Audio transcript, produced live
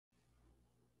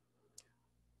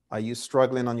Are you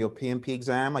struggling on your PMP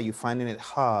exam? Are you finding it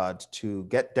hard to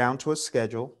get down to a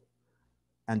schedule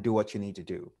and do what you need to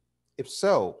do? If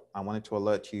so, I wanted to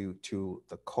alert you to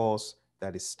the course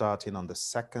that is starting on the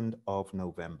 2nd of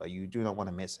November. You do not want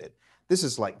to miss it. This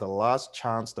is like the last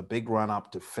chance, the big run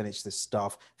up to finish this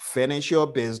stuff. Finish your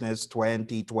business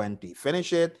 2020.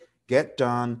 Finish it, get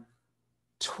done.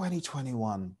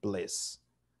 2021 bliss.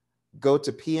 Go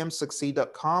to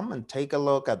pmsucceed.com and take a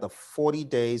look at the 40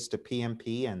 days to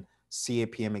PMP and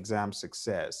CAPM exam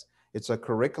success. It's a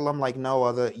curriculum like no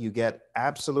other. You get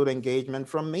absolute engagement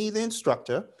from me, the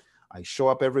instructor. I show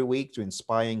up every week to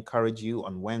inspire, encourage you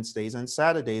on Wednesdays and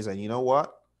Saturdays. And you know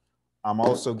what? I'm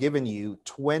also giving you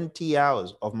 20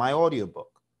 hours of my audiobook.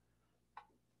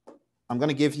 I'm going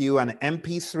to give you an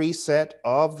MP3 set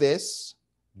of this.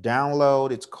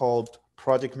 Download. It's called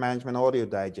Project Management Audio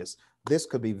Digest. This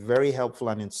could be very helpful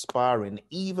and inspiring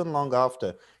even long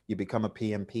after you become a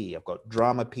PMP. I've got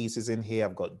drama pieces in here.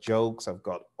 I've got jokes. I've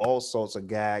got all sorts of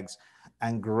gags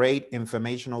and great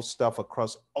informational stuff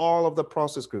across all of the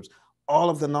process groups, all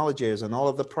of the knowledge areas and all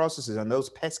of the processes and those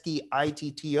pesky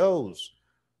ITTOs.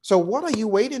 So what are you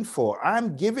waiting for?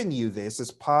 I'm giving you this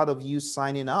as part of you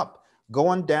signing up. Go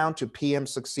on down to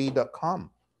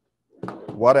pmsucceed.com.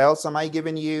 What else am I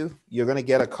giving you? You're going to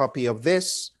get a copy of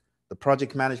this, the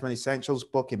Project Management Essentials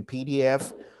book in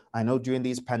PDF. I know during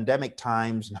these pandemic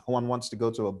times, no one wants to go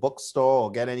to a bookstore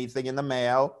or get anything in the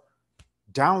mail.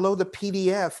 Download the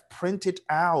PDF, print it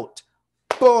out.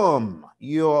 Boom,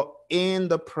 you're in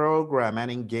the program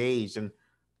and engaged and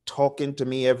talking to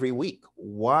me every week.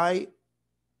 Why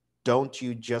don't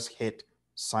you just hit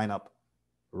sign up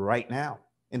right now?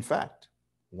 In fact,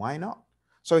 why not?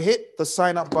 So hit the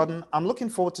sign up button. I'm looking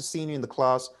forward to seeing you in the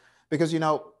class because,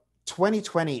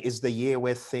 2020 is the year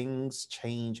where things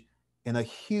change in a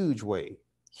huge way,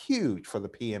 huge for the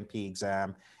PMP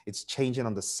exam. It's changing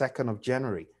on the 2nd of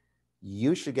January.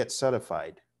 You should get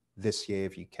certified this year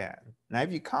if you can. Now,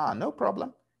 if you can't, no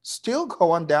problem. Still go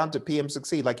on down to PM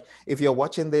Succeed. Like if you're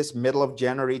watching this middle of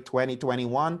January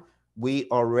 2021, we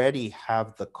already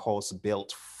have the course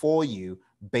built for you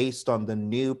based on the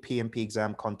new PMP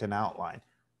exam content outline.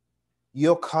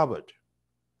 You're covered.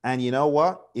 And you know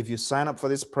what? If you sign up for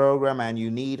this program and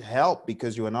you need help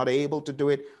because you are not able to do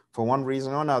it for one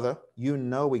reason or another,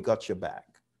 we got your back.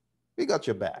 We got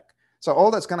your back. So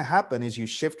all that's going to happen is you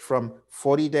shift from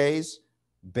 40 days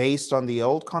based on the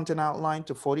old content outline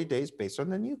to 40 days based on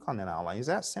the new content outline. It's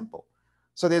that simple.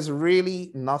 So there's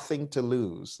really nothing to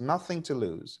lose, nothing to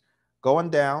lose. Going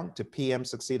down to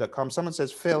pmsucceed.com. Someone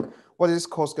says, Phil, what is this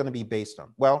course going to be based on?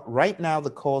 Well, right now the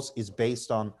course is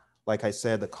based on, like I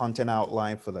said, the content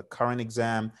outline for the current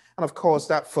exam. And of course,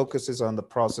 that focuses on the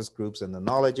process groups and the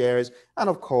knowledge areas. And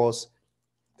of course,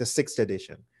 the 6th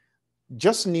edition.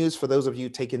 Just news for those of you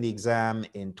taking the exam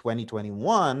in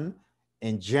 2021,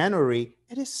 in January,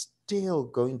 it is still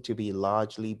going to be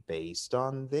largely based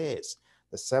on this.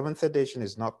 The 7th edition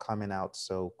is not coming out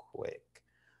so quick.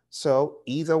 So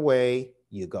either way,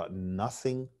 you got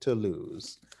nothing to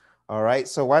lose. All right,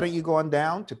 so why don't you go on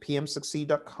down to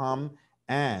pmsucceed.com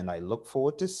and I look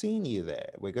forward to seeing you there.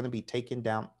 We're going to be taking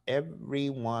down every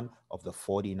one of the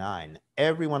 49,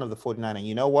 every one of the 49. And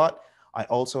you know what? I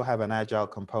also have an agile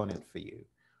component for you.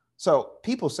 So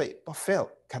people say, but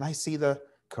Phil, can I see the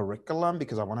curriculum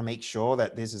because I want to make sure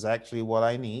that this is actually what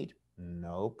I need?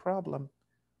 No problem.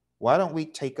 Why don't we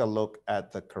take a look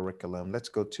at the curriculum? Let's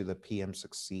go to the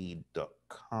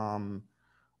pmsucceed.com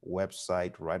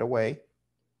website right away.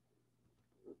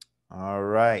 All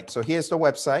right, so here's the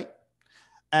website.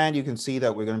 And you can see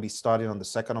that we're going to be starting on the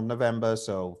 2nd of November.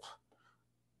 So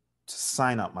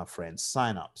sign up, my friends,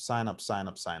 sign up, sign up, sign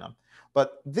up, sign up.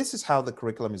 But this is how the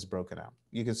curriculum is broken out.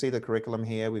 You can see the curriculum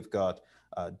here. We've got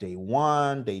day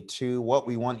 1, day 2, what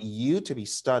we want you to be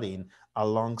studying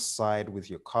alongside with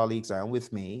your colleagues and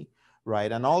with me,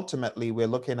 right? And ultimately, we're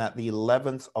looking at the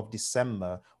 11th of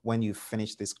December when you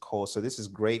finish this course. So this is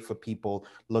great for people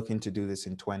looking to do this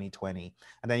in 2020.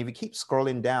 And then if you keep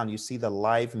scrolling down, you see the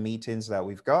live meetings that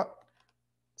we've got.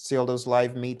 See all those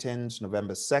live meetings,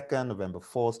 November 2nd, November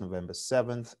 4th, November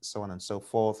 7th, so on and so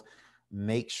forth.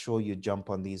 Make sure you jump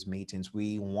on these meetings.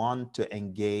 We want to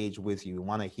engage with you. We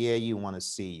want to hear you, want to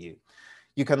see you.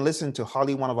 You can listen to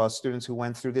Holly, one of our students who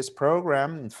went through this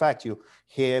program. In fact, you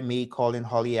hear me calling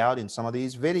Holly out in some of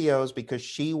these videos because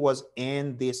she was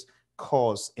in this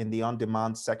course in the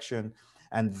on-demand section.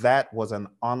 And that was an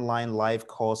online live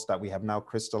course that we have now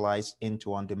crystallized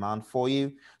into on demand for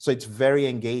you. So it's very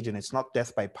engaging. It's not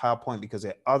death by PowerPoint because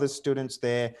there are other students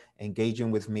there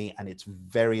engaging with me and it's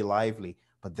very lively.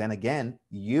 But then again,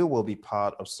 you will be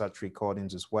part of such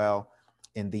recordings as well.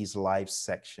 in these live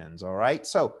sections. All right.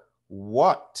 So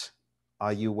what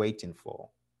are you waiting for?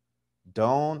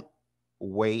 Don't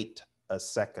wait a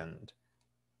second.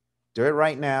 Do it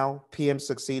right now,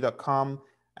 pmsucceed.com.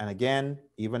 And again,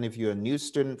 even if you're a new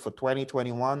student for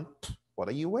 2021, what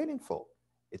are you waiting for?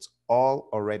 It's all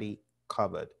already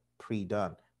covered,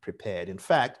 pre-done, prepared. In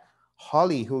fact,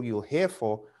 Holly, who you'll hear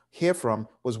from,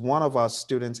 was one of our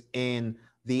students in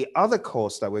the other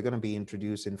course that we're going to be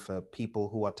introducing for people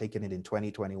who are taking it in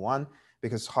 2021,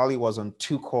 because Holly was on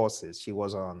two courses. She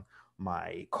was on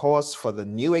my course for the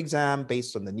new exam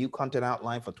based on the new content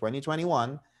outline for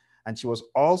 2021. And she was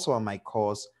also on my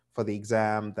course for the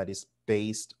exam that is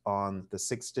based on the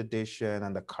 6th edition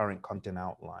and the current content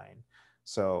outline.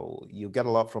 So you get a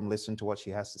lot from listening to what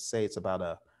she has to say. It's about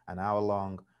an hour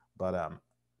long, but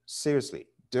seriously,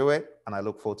 do it. And I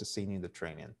look forward to seeing you in the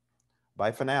training.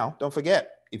 Bye for now. Don't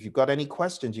forget, if you've got any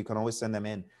questions, you can always send them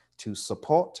in to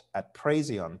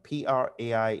support@Praizion,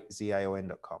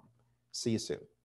 Praizion.com. See you soon.